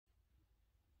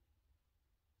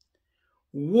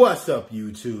What's up,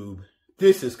 YouTube?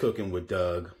 This is Cooking with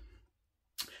Doug,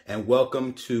 and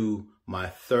welcome to my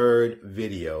third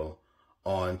video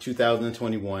on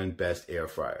 2021 Best Air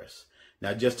Fryers.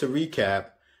 Now, just to recap,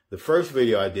 the first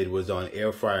video I did was on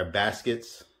air fryer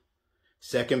baskets.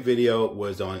 Second video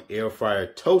was on air fryer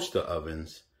toaster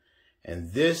ovens.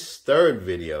 And this third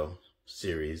video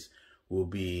series will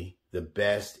be the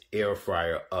best air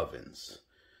fryer ovens.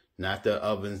 Not the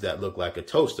ovens that look like a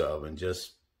toaster oven,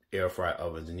 just air fry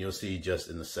ovens, and you'll see just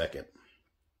in a second.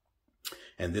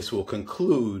 And this will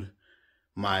conclude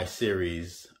my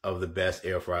series of the best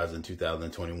air fryers in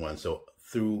 2021. So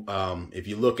through, if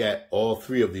you look at all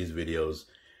three of these videos,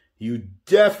 you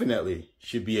definitely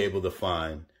should be able to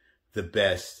find the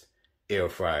best air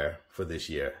fryer for this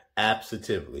year.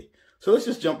 Absolutely. So let's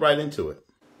just jump right into it.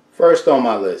 First on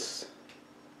my list,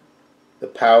 the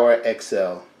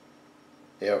PowerXL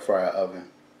air fryer oven.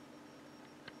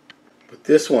 But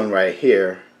this one right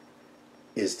here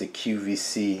is the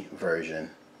QVC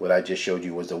version. What I just showed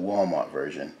you was the Walmart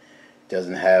version. It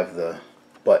doesn't have the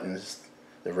buttons,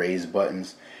 the raised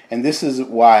buttons. And this is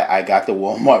why I got the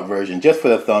Walmart version, just for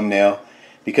the thumbnail,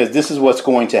 because this is what's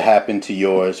going to happen to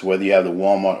yours, whether you have the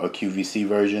Walmart or QVC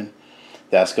version.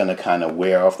 That's going to kind of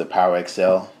wear off the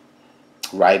PowerXL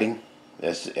writing.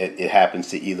 It happens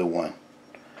to either one.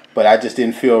 But I just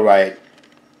didn't feel right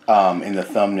in the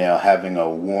thumbnail having a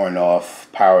worn off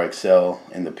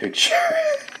PowerXL in the picture.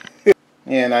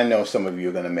 And I know some of you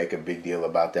are going to make a big deal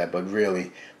about that, but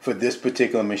really for this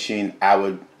particular machine I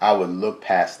would look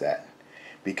past that,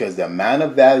 because the amount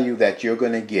of value that you're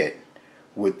going to get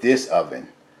with this oven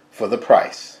for the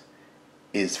price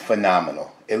is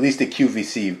phenomenal. At least the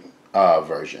QVC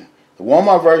version. The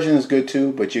Walmart version is good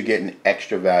too, but you're getting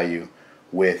extra value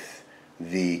with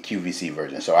the QVC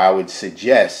version. So I would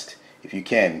suggest, if you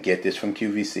can, get this from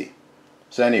QVC.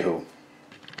 So anywho,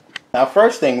 now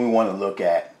first thing we want to look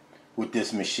at with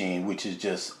this machine, which is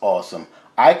just awesome.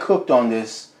 I cooked on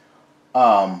this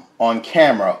on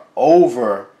camera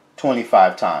over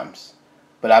 25 times,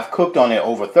 but I've cooked on it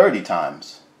over 30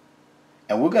 times.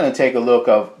 And we're going to take a look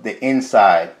of the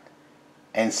inside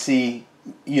and see,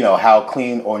 you know, how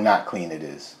clean or not clean it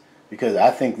is, because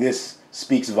I think this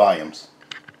speaks volumes.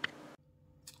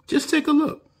 Just take a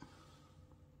look.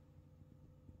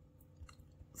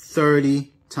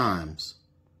 30 times,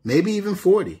 maybe even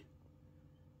 40.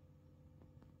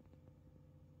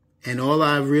 And all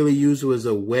I really used was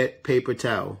a wet paper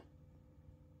towel.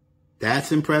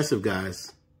 That's impressive,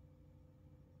 guys.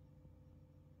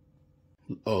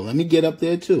 Oh, let me get up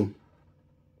there too.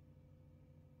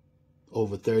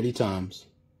 Over 30 times.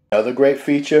 Another great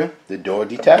feature, the door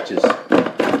detaches.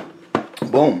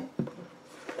 Boom.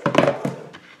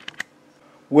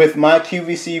 With my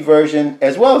QVC version,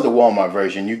 as well as the Walmart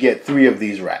version, you get 3 of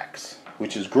these racks,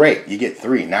 which is great. You get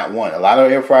 3, not 1. A lot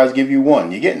of air fryers give you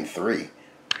 1. You're getting 3.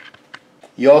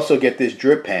 You also get this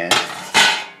drip pan,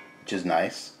 which is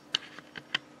nice.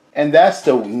 And that's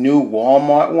the new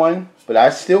Walmart one, but I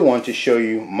still want to show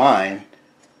you mine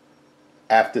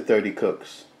after 30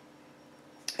 cooks.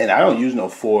 And I don't use no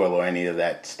foil or any of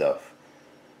that stuff.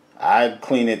 I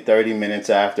clean it 30 minutes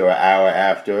after, or an hour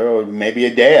after, or maybe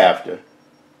a day after.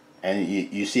 And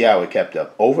you see how it kept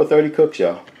up. Over 30 cooks,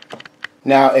 y'all.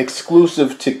 Now,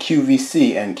 exclusive to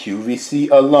QVC and QVC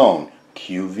alone.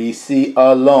 QVC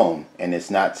alone. And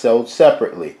it's not sold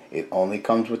separately. It only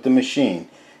comes with the machine.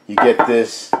 You get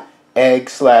this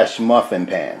egg/muffin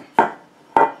pan.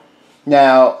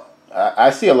 Now, I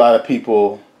see a lot of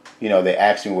people, you know, they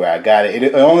ask me where I got it.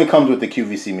 It only comes with the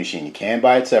QVC machine. You can't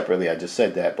buy it separately. I just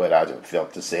said that, but I just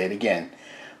felt to say it again.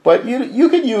 But you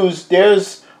could use,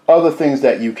 there's other things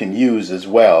that you can use as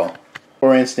well.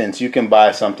 For instance, you can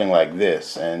buy something like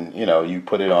this, and you know, you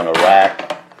put it on a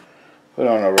rack,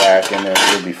 and then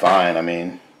it'll be fine. I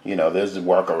mean, you know, there's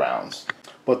workarounds.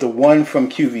 But the one from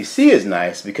QVC is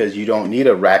nice because you don't need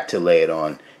a rack to lay it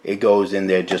on. It goes in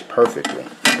there just perfectly.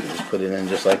 You just put it in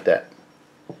just like that.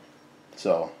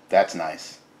 So that's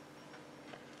nice.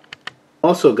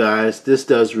 Also, guys, this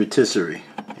does rotisserie,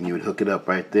 and you would hook it up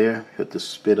right there. Hook the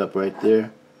spit up right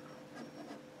there.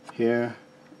 Here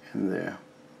and there.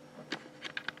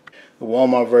 The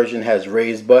Walmart version has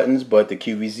raised buttons, but the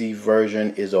QVC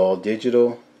version is all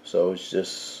digital, so it's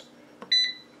just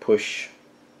push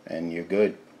and you're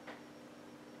good.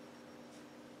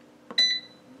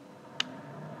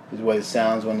 This is what it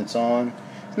sounds when it's on.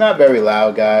 It's not very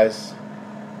loud, guys.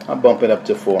 I'll bump it up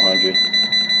to 400.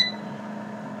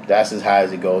 That's as high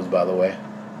as it goes, by the way.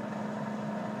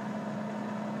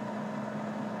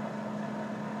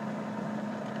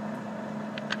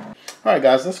 Alright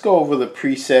guys, let's go over the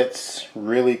presets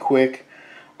really quick.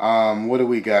 What do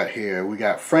we got here? We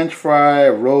got French fry,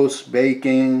 roast,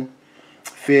 bacon,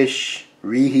 fish,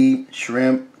 reheat,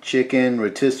 shrimp, chicken,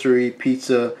 rotisserie,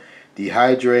 pizza,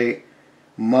 dehydrate,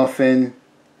 muffin,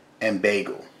 and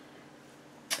bagel.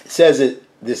 It says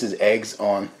this is eggs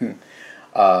on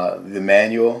the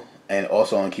manual and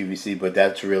also on QVC, but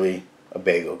that's really a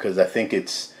bagel because I think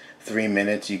it's 3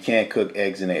 minutes. You can't cook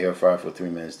eggs in the air fryer for 3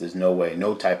 minutes. There's no way,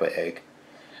 no type of egg.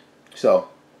 So,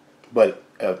 but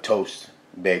toast,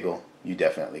 bagel, you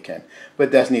definitely can.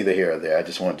 But that's neither here or there. I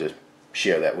just wanted to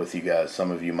share that with you guys.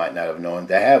 Some of you might not have known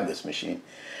that I have this machine.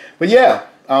 But yeah,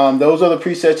 those are the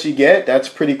presets you get. That's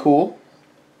pretty cool.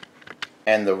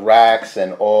 And the racks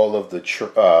and all of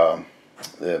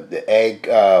the egg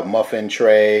muffin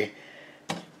tray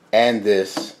and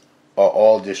this are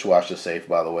all dishwasher safe,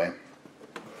 by the way.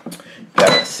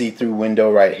 Got a see-through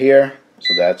window right here,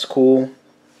 so that's cool.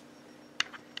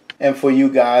 And for you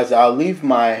guys, I'll leave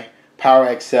my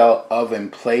PowerXL Oven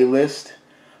playlist.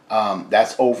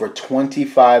 That's over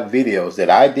 25 videos that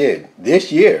I did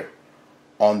this year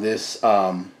on this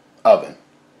oven.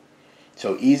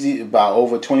 So easy, about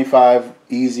over 25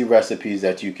 easy recipes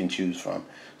that you can choose from.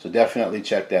 So definitely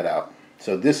check that out.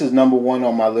 So this is #1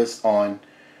 on my list on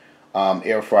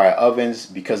air fryer ovens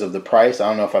because of the price. I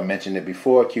don't know if I mentioned it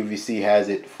before. QVC has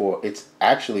it for, it's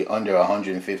actually under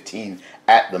 $115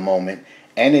 at the moment,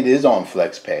 and it is on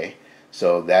FlexPay.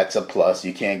 So that's a plus.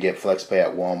 You can't get FlexPay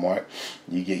at Walmart.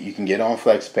 You can get on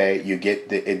FlexPay. You get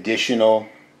the additional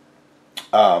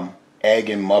egg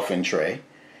and muffin tray.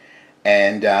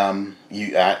 And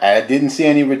I didn't see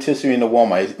any rotisserie in the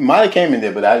Walmart. It might have came in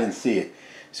there, but I didn't see it.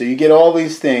 So you get all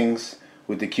these things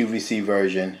with the QVC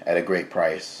version at a great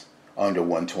price, under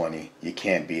 $120. You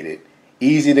can't beat it.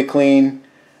 Easy to clean.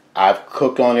 I've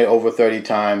cooked on it over 30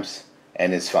 times,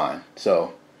 and it's fine.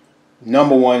 So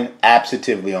 #1,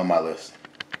 absolutely on my list.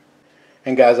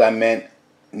 And guys, I meant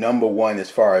 #1 as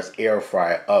far as air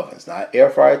fryer ovens, not air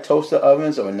fryer toaster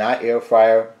ovens or not air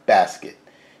fryer basket.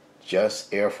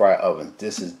 Just air fryer ovens.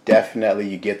 This is definitely,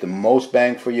 you get the most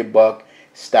bang for your buck,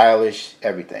 stylish,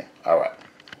 everything. All right.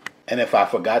 And if I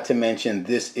forgot to mention,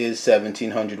 this is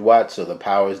 1700 watts, so the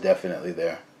power is definitely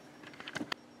there.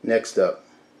 Next up.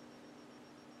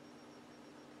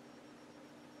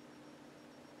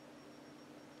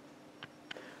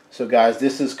 So guys,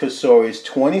 this is Cosori's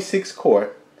 26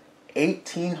 quart,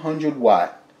 1800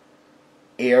 watt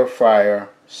air fryer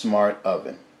smart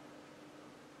oven.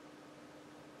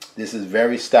 This is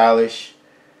very stylish.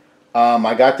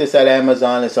 I got this at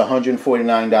Amazon. It's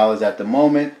 $149 at the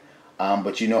moment.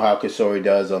 But you know how Cosori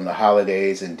does on the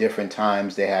holidays and different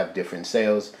times. They have different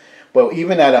sales. But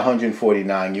even at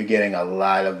 $149, you're getting a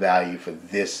lot of value for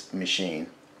this machine.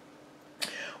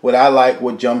 What I like,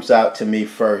 what jumps out to me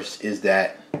first, is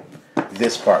that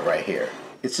this part right here.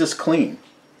 It's just clean.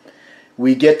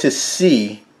 We get to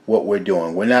see what we're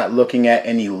doing. We're not looking at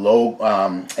any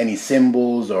any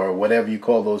symbols or whatever you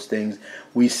call those things.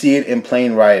 We see it in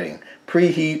plain writing.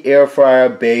 Preheat, air fryer,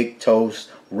 bake, toast,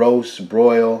 roast,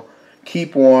 broil,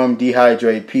 keep warm,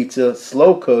 dehydrate, pizza,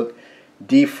 slow cook,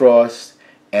 defrost,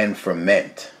 and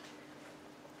ferment.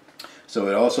 So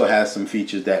it also has some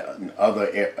features that other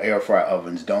air fryer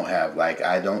ovens don't have. Like,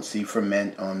 I don't see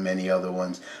ferment on many other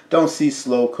ones. Don't see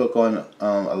slow cook on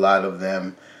a lot of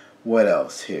them. What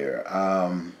else here?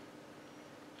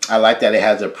 I like that it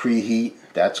has a preheat.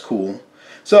 That's cool.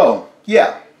 So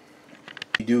yeah,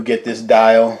 you do get this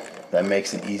dial that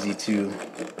makes it easy to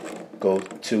go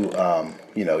to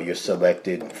you know, your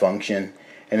selected function,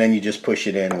 and then you just push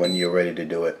it in when you're ready to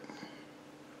do it.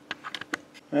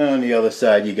 And on the other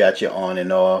side, you got your on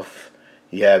and off.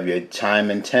 You have your time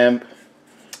and temp.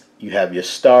 You have your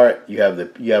start. You have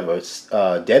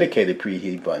a dedicated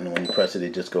preheat button. When you press it,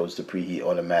 it just goes to preheat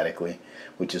automatically,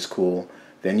 which is cool.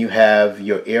 Then you have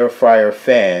your air fryer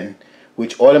fan,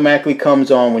 which automatically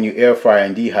comes on when you air fry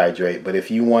and dehydrate. But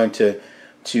if you want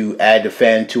to add the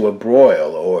fan to a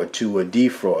broil or to a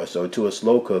defrost or to a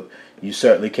slow cook, you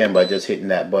certainly can by just hitting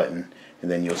that button.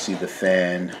 And then you'll see the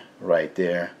fan right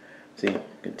there. See, you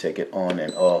can take it on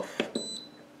and off.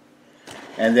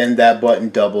 And then that button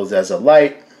doubles as a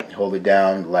light. Hold it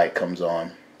down, the light comes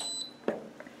on,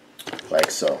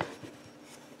 like so.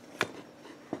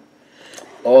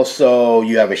 Also,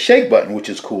 you have a shake button, which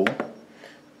is cool.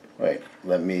 Wait,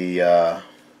 let me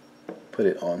put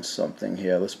it on something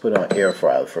here. Let's put it on air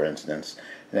fryer, for instance.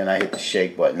 And then I hit the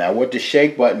shake button. Now, what the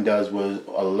shake button does was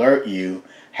alert you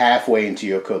halfway into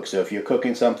your cook. So if you're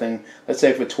cooking something, let's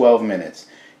say for 12 minutes,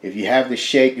 if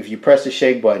you press the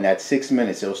shake button at 6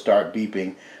 minutes, it'll start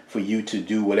beeping for you to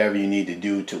do whatever you need to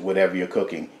do to whatever you're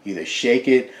cooking. Either shake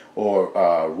it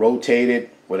or rotate it,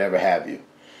 whatever have you.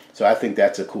 So I think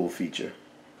that's a cool feature.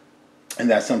 And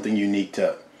that's something unique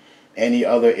to any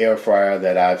other air fryer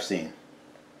that I've seen.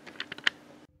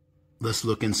 Let's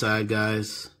look inside,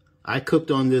 guys. I cooked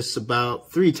on this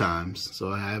about 3 times,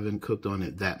 so I haven't cooked on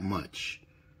it that much.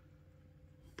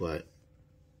 But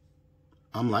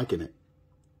I'm liking it.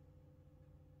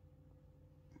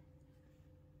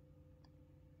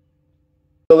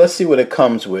 So let's see what it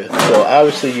comes with. So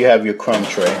obviously you have your crumb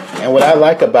tray. And what I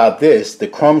like about this, the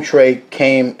crumb tray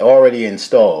came already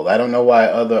installed. I don't know why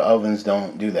other ovens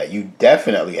don't do that. You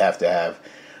definitely have to have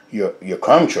your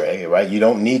crumb tray, right? You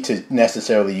don't need to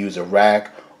necessarily use a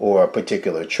rack or a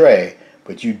particular tray,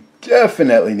 but you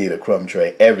definitely need a crumb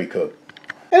tray every cook.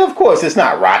 And of course, it's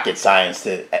not rocket science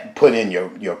to put in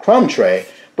your crumb tray,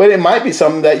 but it might be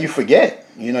something that you forget.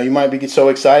 You know, you might be so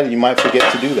excited, you might forget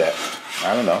to do that.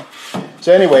 I don't know.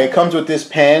 So anyway, it comes with this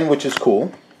pan, which is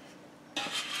cool.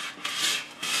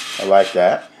 I like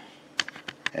that.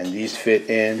 And these fit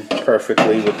in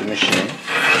perfectly with the machine.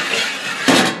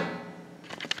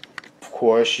 Of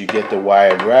course, you get the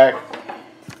wired rack.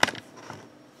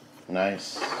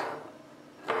 Nice.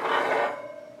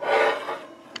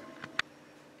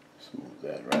 Smooth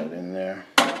that right in there.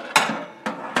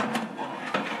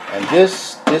 And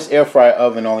this air fryer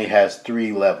oven only has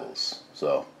 3 levels.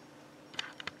 So.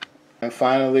 And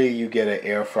finally, you get an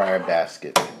air fryer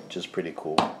basket, which is pretty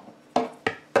cool. You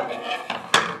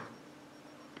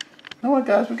know what,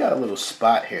 guys? We got a little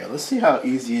spot here. Let's see how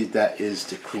easy that is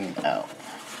to clean out.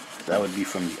 That would be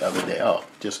from the other day. Oh,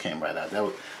 just came right out.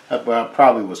 That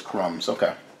probably was crumbs.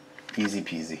 Okay. Easy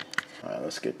peasy. All right,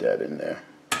 let's get that in there.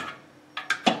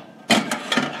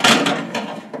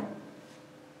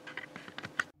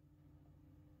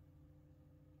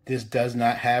 This does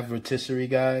not have rotisserie,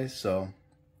 guys, so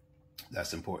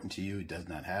that's important to you. It does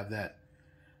not have that.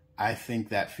 I think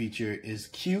that feature is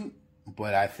cute,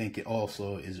 but I think it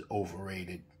also is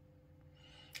overrated.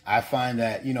 I find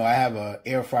that, you know, I have an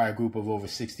air fryer group of over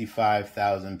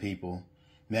 65,000 people,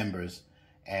 members,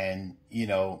 and, you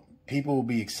know, people will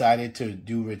be excited to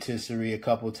do rotisserie a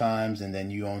couple times and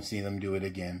then you won't see them do it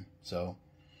again. So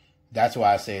that's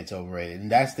why I say it's overrated.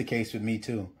 And that's the case with me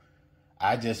too.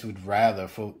 I just would rather,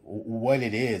 for what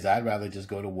it is, I'd rather just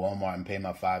go to Walmart and pay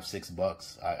my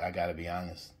 $5-6. I gotta be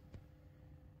honest.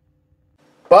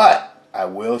 But I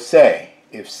will say,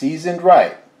 if seasoned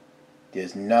right,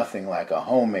 there's nothing like a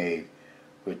homemade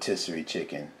rotisserie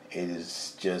chicken. It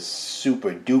is just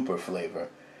super duper flavor.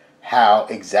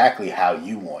 Exactly how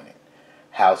you want it.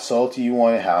 How salty you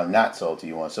want it, how not salty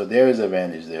you want it. So there is an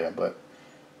advantage there, but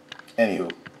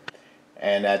anywho.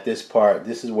 And at this part,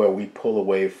 this is where we pull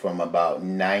away from about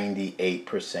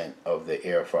 98% of the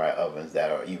air fryer ovens that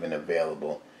are even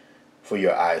available for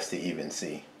your eyes to even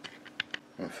see.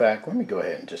 In fact, let me go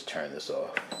ahead and just turn this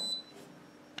off.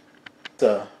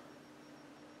 So,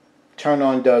 turn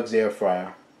on Doug's air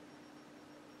fryer.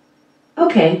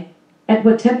 Okay. At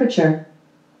what temperature?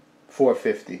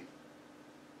 450.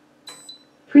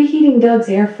 Preheating Doug's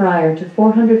air fryer to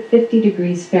 450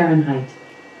 degrees Fahrenheit.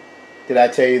 Did I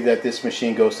tell you that this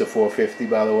machine goes to 450,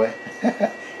 by the way?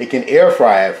 It can air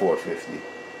fry at 450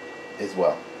 as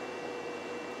well.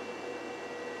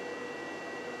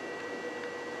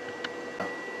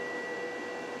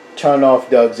 Turn off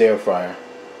Doug's air fryer.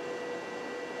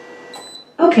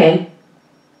 Okay.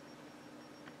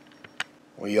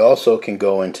 We also can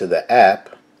go into the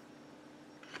app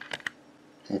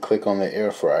and click on the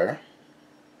air fryer.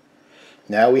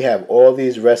 Now we have all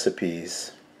these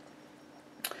recipes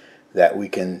that we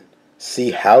can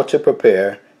see how to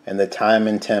prepare, and the time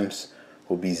and temps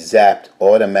will be zapped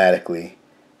automatically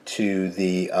to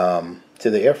the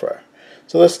air fryer.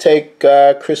 So let's take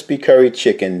crispy curry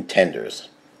chicken tenders.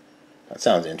 That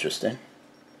sounds interesting.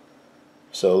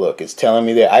 So look, it's telling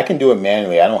me that I can do it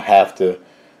manually. I don't have to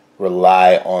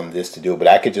rely on this to do it, but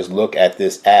I could just look at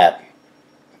this app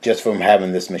just from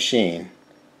having this machine,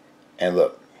 and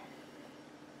look,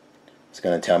 it's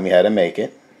going to tell me how to make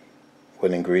it,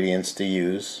 what ingredients to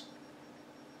use.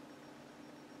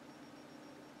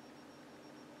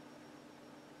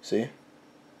 See?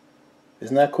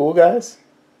 Isn't that cool, guys?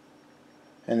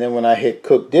 And then when I hit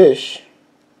cook dish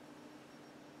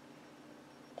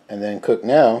and then cook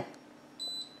now,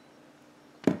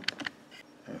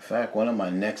 in fact, one of my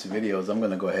next videos, I'm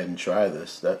going to go ahead and try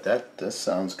this. That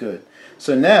sounds good.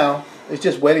 So now it's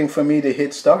just waiting for me to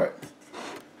hit start.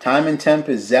 Time and temp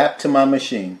is zapped to my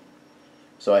machine.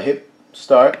 So I hit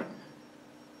start,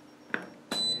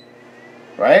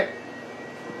 right?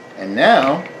 And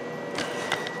now,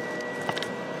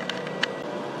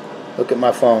 look at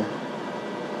my phone.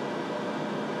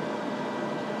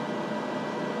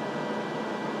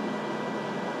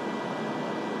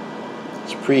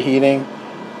 It's preheating.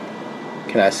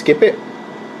 Can I skip it?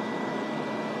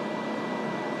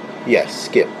 Yes,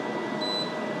 skip.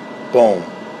 Boom.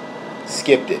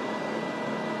 Skipped it.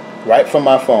 Right from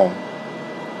my phone.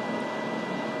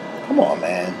 Come on,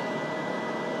 man.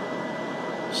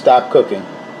 Stop cooking.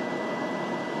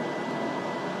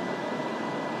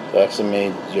 So that's me.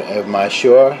 Am I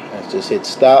sure? Let's just hit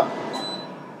stop.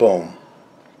 Boom.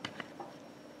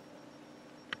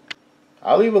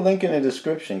 I'll leave a link in the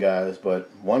description, guys, but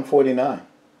 $149.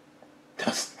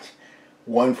 That's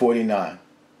 $149.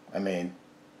 I mean,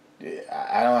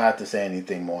 I don't have to say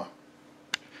anything more.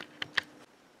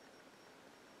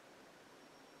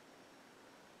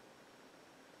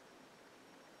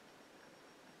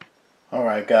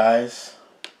 Alright, guys.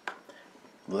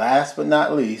 Last but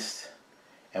not least,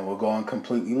 and we're going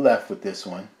completely left with this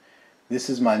one.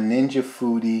 This is my Ninja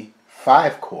Foodi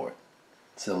 5qt.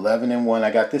 It's 11-in-1. I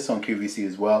got this on QVC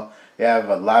as well. They have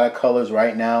a lot of colors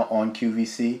right now on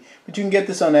QVC, but you can get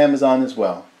this on Amazon as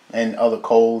well, and other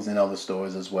Kohl's and other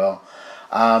stores as well.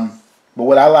 But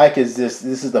what I like is this.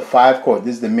 This is the 5qt.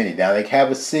 This is the mini. Now they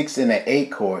have a 6 and an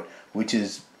 8qt, which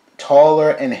is taller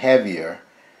and heavier.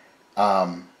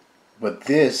 But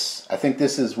this, I think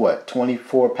this is what,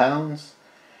 24 pounds?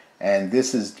 And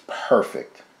this is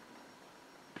perfect.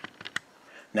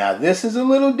 Now this is a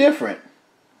little different,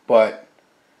 but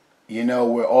you know,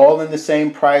 we're all in the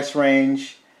same price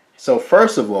range. So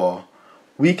first of all,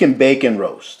 we can bake and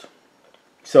roast.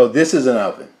 So this is an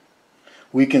oven.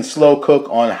 We can slow cook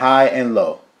on high and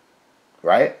low,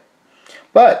 right?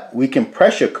 But we can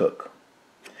pressure cook.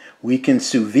 We can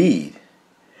sous vide.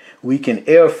 We can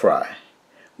air fry.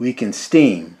 We can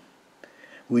steam.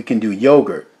 We can do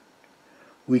yogurt.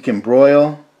 We can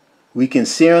broil. We can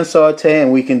sear and saute,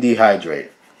 and we can dehydrate.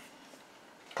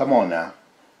 Come on now.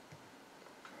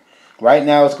 Right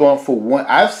now it's going for one.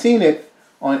 I've seen it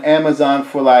on Amazon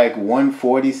for like $147,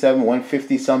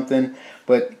 $150 something,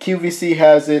 but QVC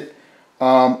has it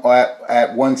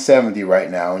at $170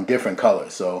 right now in different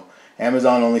colors. So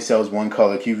Amazon only sells one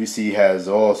color. QVC has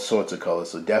all sorts of colors,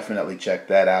 so definitely check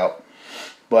that out.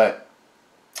 But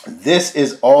this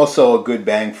is also a good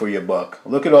bang for your buck.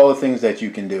 Look at all the things that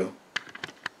you can do.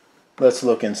 Let's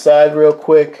look inside real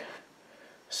quick.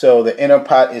 So the inner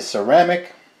pot is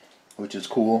ceramic, which is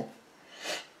cool.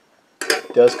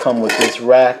 It does come with this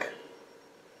rack.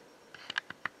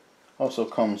 Also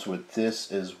comes with this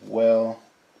as well.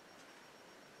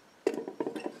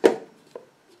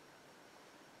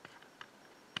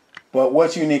 But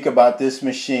what's unique about this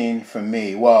machine for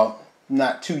me, well,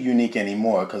 not too unique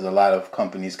anymore because a lot of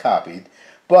companies copied,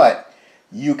 but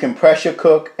you can pressure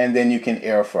cook and then you can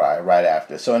air fry right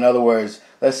after. So in other words,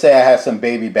 let's say I have some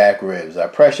baby back ribs. I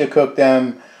pressure cook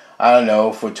them, I don't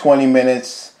know, for 20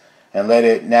 minutes and let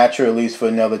it naturally release for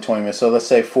another 20 minutes. So let's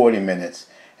say 40 minutes.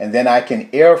 And then I can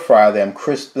air fry them,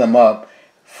 crisp them up,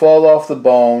 fall off the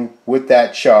bone with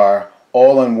that char,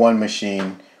 all in one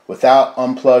machine without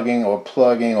unplugging or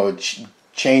plugging or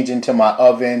changing to my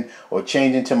oven or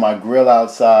changing to my grill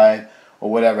outside or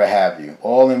whatever have you,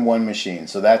 all in one machine.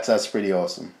 So that's pretty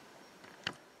awesome.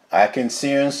 I can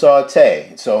sear and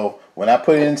saute. So when I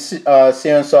put it in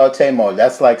sear and saute mode,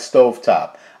 that's like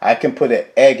stovetop. I can put an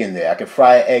egg in there. I can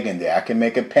fry an egg in there. I can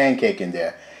make a pancake in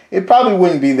there. It probably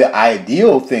wouldn't be the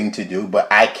ideal thing to do, but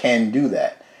I can do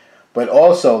that. But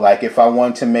also, like if I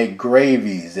want to make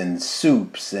gravies and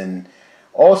soups and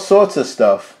all sorts of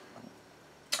stuff,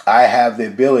 I have the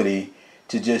ability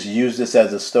to just use this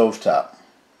as a stovetop.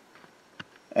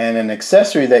 And an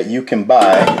accessory that you can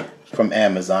buy from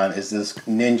Amazon is this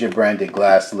Ninja branded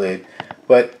glass lid.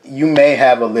 But you may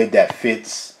have a lid that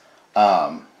fits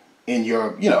in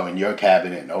your, in your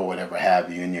cabinet or whatever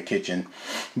have you in your kitchen.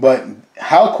 But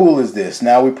how cool is this?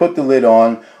 Now we put the lid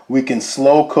on. We can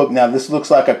slow cook. Now this looks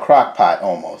like a crock pot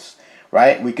almost,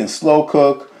 right? We can slow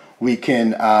cook. We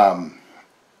can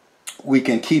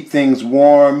keep things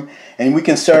warm, and we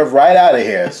can serve right out of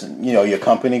here. So, your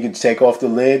company can take off the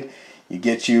lid, you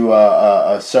get you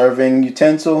a serving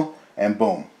utensil, and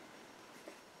boom.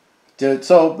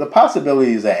 So the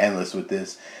possibilities are endless with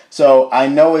this. So I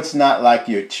know it's not like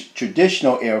your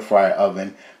traditional air fryer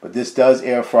oven, but this does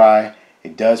air fry,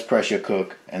 it does pressure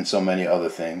cook, and so many other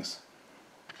things.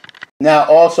 Now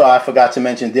also, I forgot to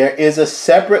mention, there is a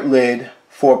separate lid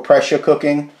for pressure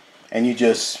cooking, and you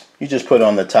just put it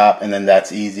on the top, and then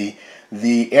that's easy.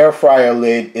 The air fryer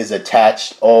lid is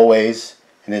attached always,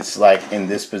 and it's like in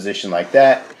this position like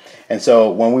that. And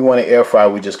so when we want to air fry,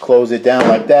 we just close it down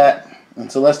like that. And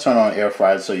so let's turn on air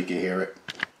fryer so you can hear it.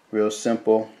 Real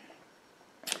simple.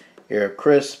 Air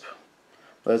crisp.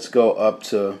 Let's go up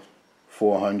to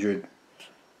 400.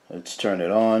 Let's turn it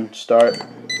on. Start.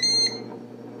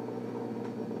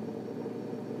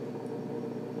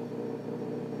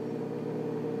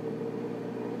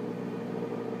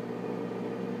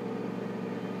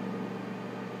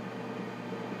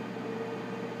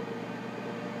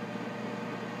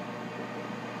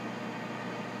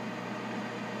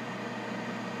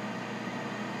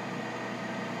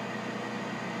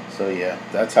 So yeah,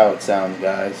 that's how it sounds,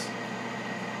 guys.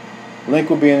 Link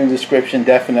will be in the description.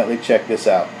 Definitely check this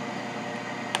out.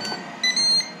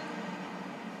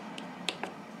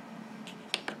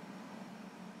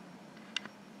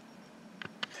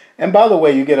 And by the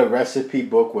way, you get a recipe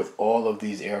book with all of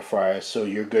these air fryers, so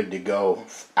you're good to go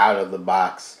out of the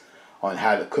box on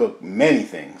how to cook many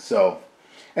things. So,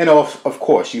 and of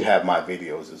course, you have my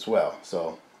videos as well.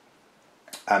 So,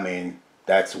 I mean,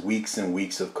 that's weeks and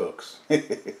weeks of cooks.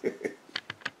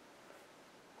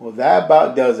 Well, that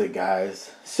about does it,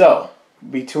 guys. So,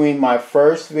 between my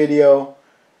first video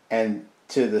and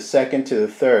to the second to the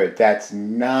third, that's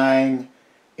 9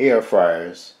 air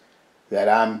fryers that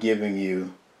I'm giving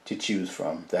you to choose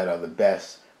from that are the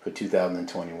best for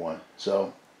 2021.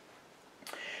 So,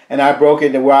 and I broke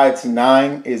it, why it's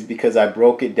 9 is because I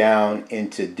broke it down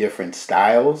into different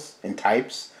styles and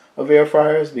types of air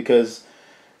fryers, because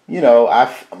you know,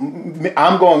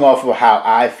 I'm going off of how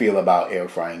I feel about air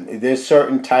frying. There's a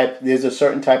certain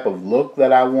type of look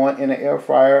that I want in an air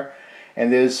fryer,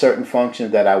 and there's certain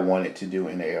functions that I want it to do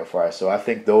in the air fryer. So I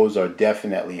think those are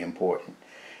definitely important.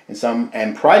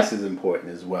 And price is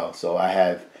important as well. So I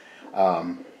have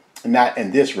not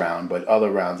in this round, but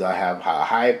other rounds I have a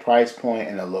high price point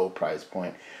and a low price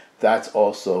point. That's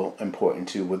also important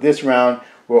too. With this round,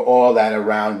 we're all at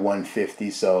around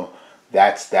 150, so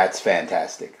that's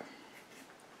fantastic.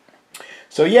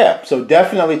 So yeah, so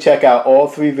definitely check out all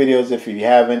 3 videos if you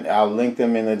haven't. I'll link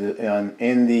them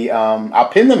I'll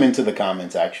pin them into the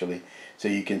comments actually, so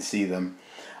you can see them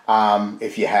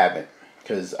if you haven't,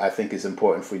 because I think it's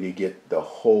important for you to get the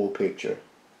whole picture.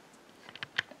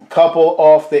 A couple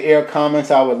off the air comments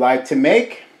I would like to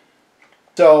make.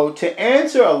 So to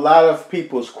answer a lot of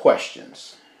people's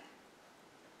questions,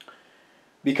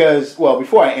 because, well,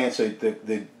 before I answer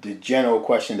the general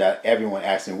question that everyone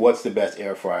asks me, what's the best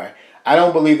air fryer? I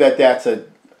don't believe that that's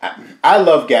I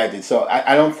love gadgets, so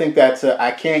I don't think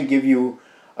I can't give you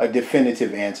a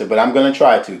definitive answer, but I'm going to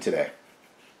try to today.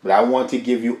 But I want to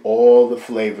give you all the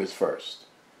flavors first.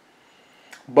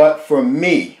 But for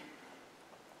me,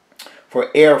 for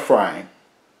air frying,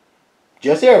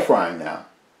 just air frying now,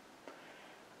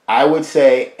 I would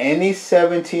say any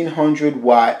 1700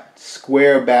 watt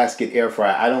square basket air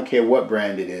fryer, I don't care what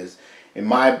brand it is. In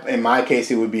my case,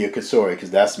 it would be a Cosori,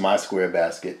 because that's my square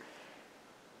basket,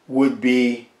 would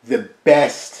be the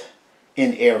best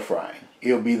in air frying.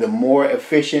 It'll be the more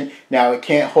efficient. Now, it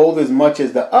can't hold as much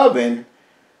as the oven,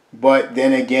 but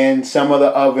then again, some of the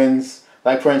ovens,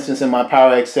 like for instance in my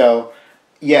PowerXL,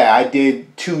 yeah, I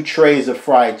did 2 trays of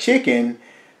fried chicken,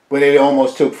 but it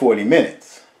almost took 40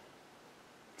 minutes.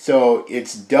 So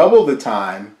it's double the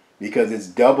time, because it's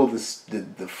double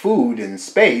the food and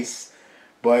space,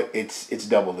 but it's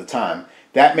double the time.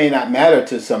 That may not matter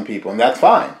to some people, and that's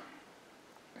fine.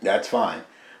 That's fine.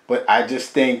 But I just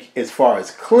think as far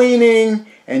as cleaning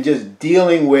and just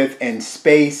dealing with and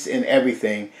space and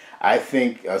everything, I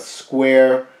think a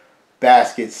square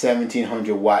basket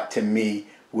 1700 watt to me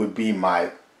would be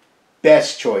my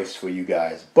best choice for you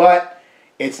guys. But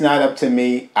it's not up to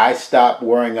me. I stopped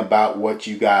worrying about what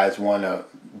you guys want to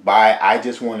buy. I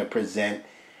just want to present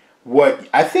what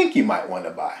I think you might want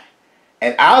to buy.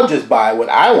 And I'll just buy what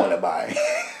I want to buy.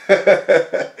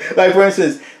 Like for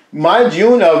instance, my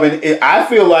June oven, I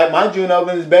feel like my June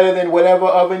oven is better than whatever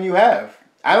oven you have.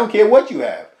 I don't care what you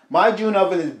have. My June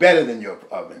oven is better than your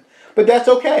oven. But that's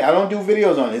okay. I don't do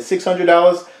videos on it. It's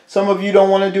 $600. Some of you don't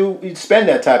want to spend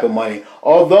that type of money.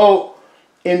 Although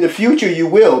in the future you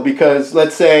will, because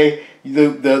let's say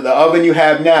the oven you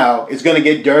have now is going to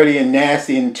get dirty and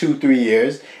nasty in 2-3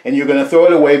 years, and you're going to throw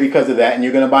it away because of that, and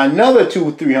you're going to buy another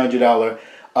 $200-300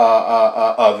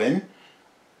 oven.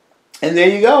 And there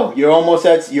you go. You're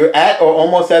at or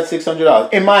almost at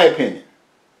 $600, in my opinion.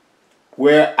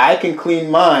 Where I can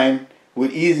clean mine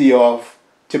with Easy Off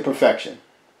to perfection.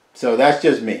 So that's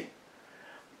just me.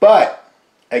 But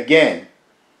again,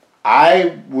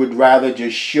 I would rather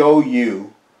just show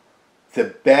you the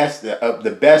best of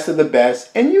the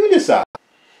best, and you decide.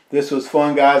 This was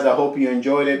fun, guys. I hope you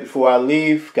enjoyed it. Before I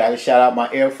leave, got to shout out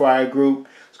my air fryer group.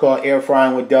 It's called Air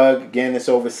Frying with Doug. Again, it's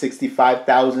over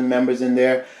 65,000 members in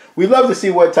there. We'd love to see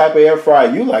what type of air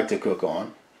fryer you like to cook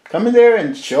on. Come in there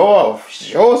and show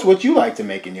us what you like to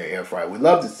make in your air fryer. We'd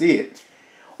love to see it.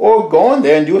 Or go in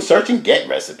there and do a search and get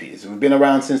recipes. We've been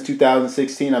around since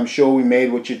 2016. I'm sure we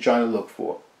made what you're trying to look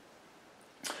for.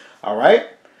 All right?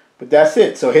 But that's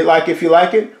it. So hit like if you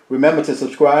like it. Remember to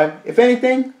subscribe. If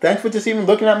anything, thanks for just even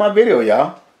looking at my video,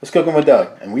 y'all. Let's Cooking with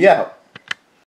Doug. And we out.